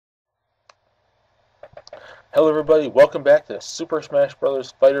Hello everybody, welcome back to Super Smash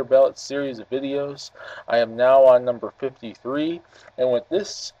Bros. Fighter Ballot series of videos. I am now on number 53, and with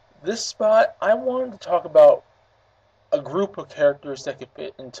this spot, I wanted to talk about a group of characters that could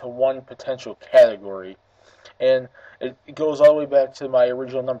fit into one potential category. And it goes all the way back to my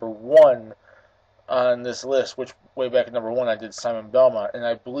original number 1 on this list, which way back at number 1 I did Simon Belmont. And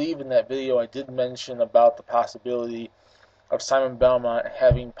I believe in that video I did mention about the possibility of Simon Belmont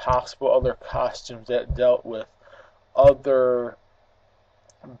having possible other costumes that dealt with other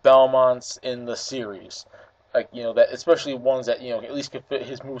Belmonts in the series. Like, that especially ones that, at least could fit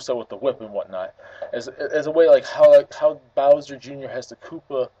his moveset with the whip and whatnot. As a way like how Bowser Jr. has the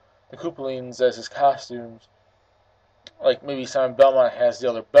Koopalings as his costumes. Like maybe Simon Belmont has the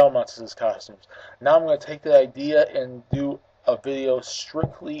other Belmonts as his costumes. Now I'm going to take that idea and do a video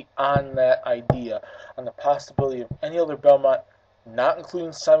strictly on that idea, on the possibility of any other Belmont, not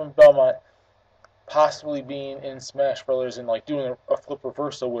including Simon Belmont, possibly being in Smash Brothers and like doing a flip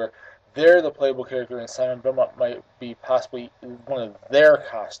reversal where they're the playable character and Simon Belmont might be possibly one of their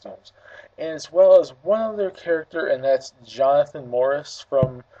costumes, and as well as one other character, and that's Jonathan Morris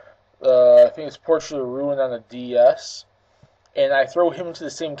from I think it's Portrait of Ruin on the DS, and I throw him into the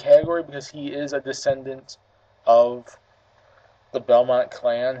same category because he is a descendant of the Belmont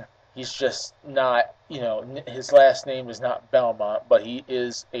clan. He's just not, his last name is not Belmont, but he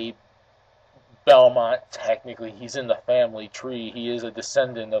is a Belmont. Technically, he's in the family tree. He is a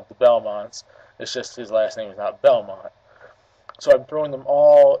descendant of the Belmonts. It's just his last name is not Belmont. So I'm throwing them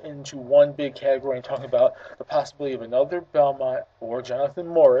all into one big category and talking about the possibility of another Belmont or Jonathan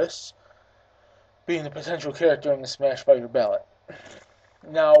Morris being the potential character in the Smash Fighter ballot.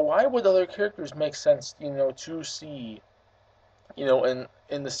 Now, why would other characters make sense, to see,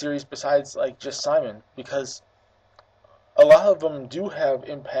 in the series besides like just Simon? Because a lot of them do have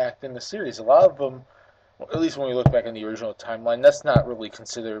impact in the series. A lot of them, at least when we look back in the original timeline, that's not really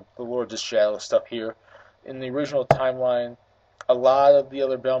considered the Lords of Shadow stuff here. In the original timeline, a lot of the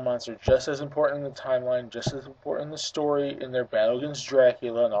other Belmonts are just as important in the timeline, just as important in the story, in their battle against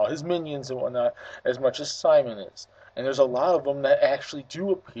Dracula and all his minions and whatnot, as much as Simon is. And there's a lot of them that actually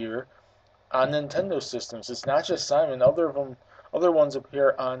do appear on Nintendo systems. It's not just Simon. Other ones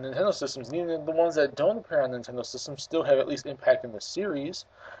appear on Nintendo systems, and even the ones that don't appear on Nintendo systems still have at least impact in the series.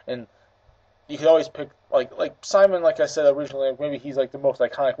 And you could always pick like Simon, like I said originally, maybe he's like the most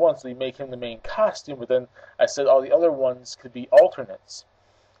iconic one, so you make him the main costume. But then I said all the other ones could be alternates.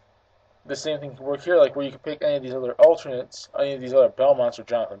 The same thing could work here, like where you could pick any of these other alternates, any of these other Belmonts or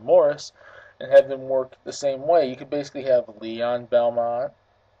Jonathan Morris, and have them work the same way. You could basically have Leon Belmont,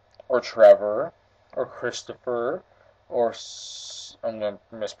 or Trevor, or Christopher, or I'm going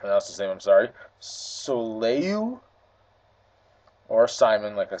to mispronounce his name, I'm sorry, Soleil, or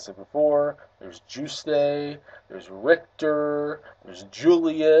Simon, like I said before. There's Juste, there's Richter, there's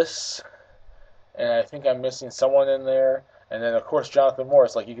Julius, and I think I'm missing someone in there. And then, of course, Jonathan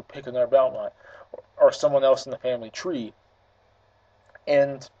Morris, like you could pick another Belmont, or someone else in the family tree.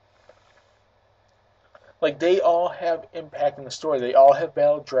 And like they all have impact in the story. They all have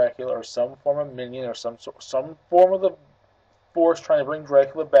battled Dracula or some form of minion or some form of the force trying to bring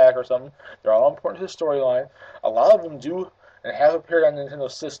Dracula back or something. They're all important to the storyline. A lot of them do and have appeared on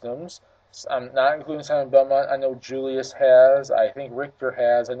Nintendo systems. I'm not including Simon Belmont. I know Julius has. I think Richter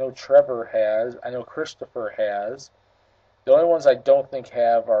has. I know Trevor has. I know Christopher has. The only ones I don't think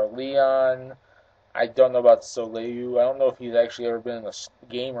have are Leon. I don't know about Soleil. I don't know if he's actually ever been in a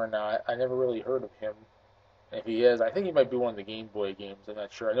game or not. I never really heard of him. If he is, I think he might be one of the Game Boy games. I'm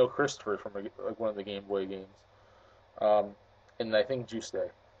not sure. I know Christopher from one of the Game Boy games. And I think Juste.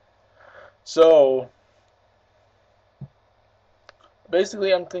 So,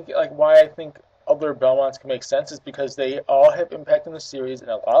 basically I'm thinking, like, why I think other Belmonts can make sense is because they all have impact in the series, and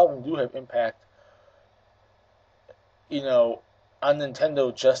a lot of them do have impact, on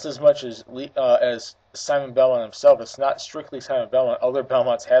Nintendo just as much as Simon Belmont himself. It's not strictly Simon Belmont. Other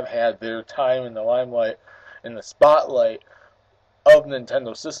Belmonts have had their time in the limelight, in the spotlight of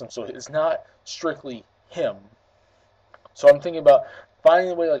Nintendo systems, so it's not strictly him. So I'm thinking about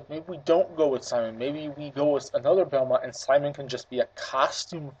finding a way, like maybe we don't go with Simon, maybe we go with another Belmont, and Simon can just be a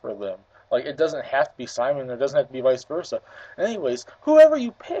costume for them. Like it doesn't have to be Simon, or it doesn't have to be vice versa. Anyways, whoever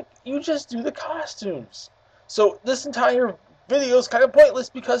you pick, you just do the costumes. So this entire video is kind of pointless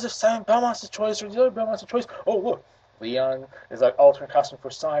because if Simon Belmont's a choice or the other Belmont's a choice, oh look, Leon is an alternate costume for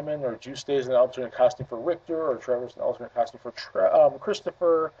Simon, or Juste is an alternate costume for Richter, or Trevor's an alternate costume for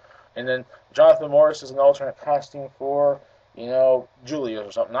Christopher, and then Jonathan Morris is an alternate costume for, Julius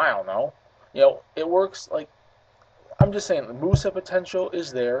or something. I don't know. It works like I'm just saying the moveset potential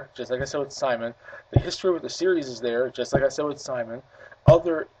is there, just like I said with Simon. The history with the series is there, just like I said with Simon.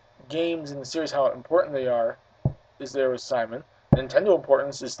 Other games in the series, how important they are, is there with Simon. Nintendo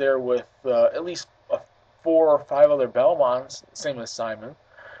importance is there with at least 4 or 5 other Belmonts, same as Simon.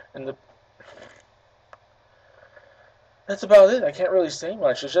 And that's about it. I can't really say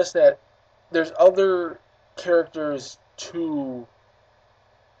much. It's just that there's other characters to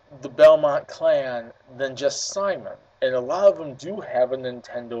the Belmont clan than just Simon. And a lot of them do have a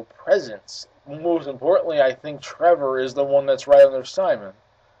Nintendo presence. Most importantly, I think Trevor is the one that's right under Simon.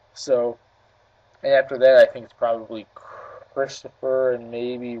 So, and after that, I think it's probably Christopher and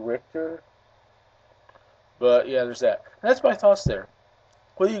maybe Richter. But yeah, there's that. And that's my thoughts there.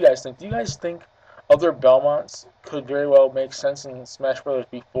 What do you guys think? Do you guys think other Belmonts could very well make sense in Smash Brothers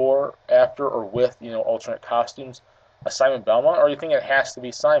before, after, or with, alternate costumes? A Simon Belmont, or do you think it has to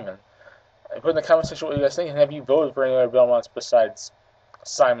be Simon? Put in the comment section what you guys think, and have you voted for any other Belmonts besides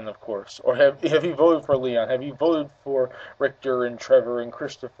Simon, of course? Or have you voted for Leon? Have you voted for Richter and Trevor and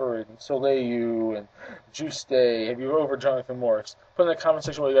Christopher and Soleil and Juste? Have you voted for Jonathan Morris? Put in the comment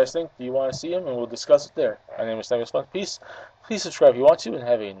section what you guys think. Do you want to see him? And we'll discuss it there. My name is Simon Belmont. Peace. Please subscribe if you want to, and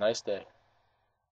have a nice day.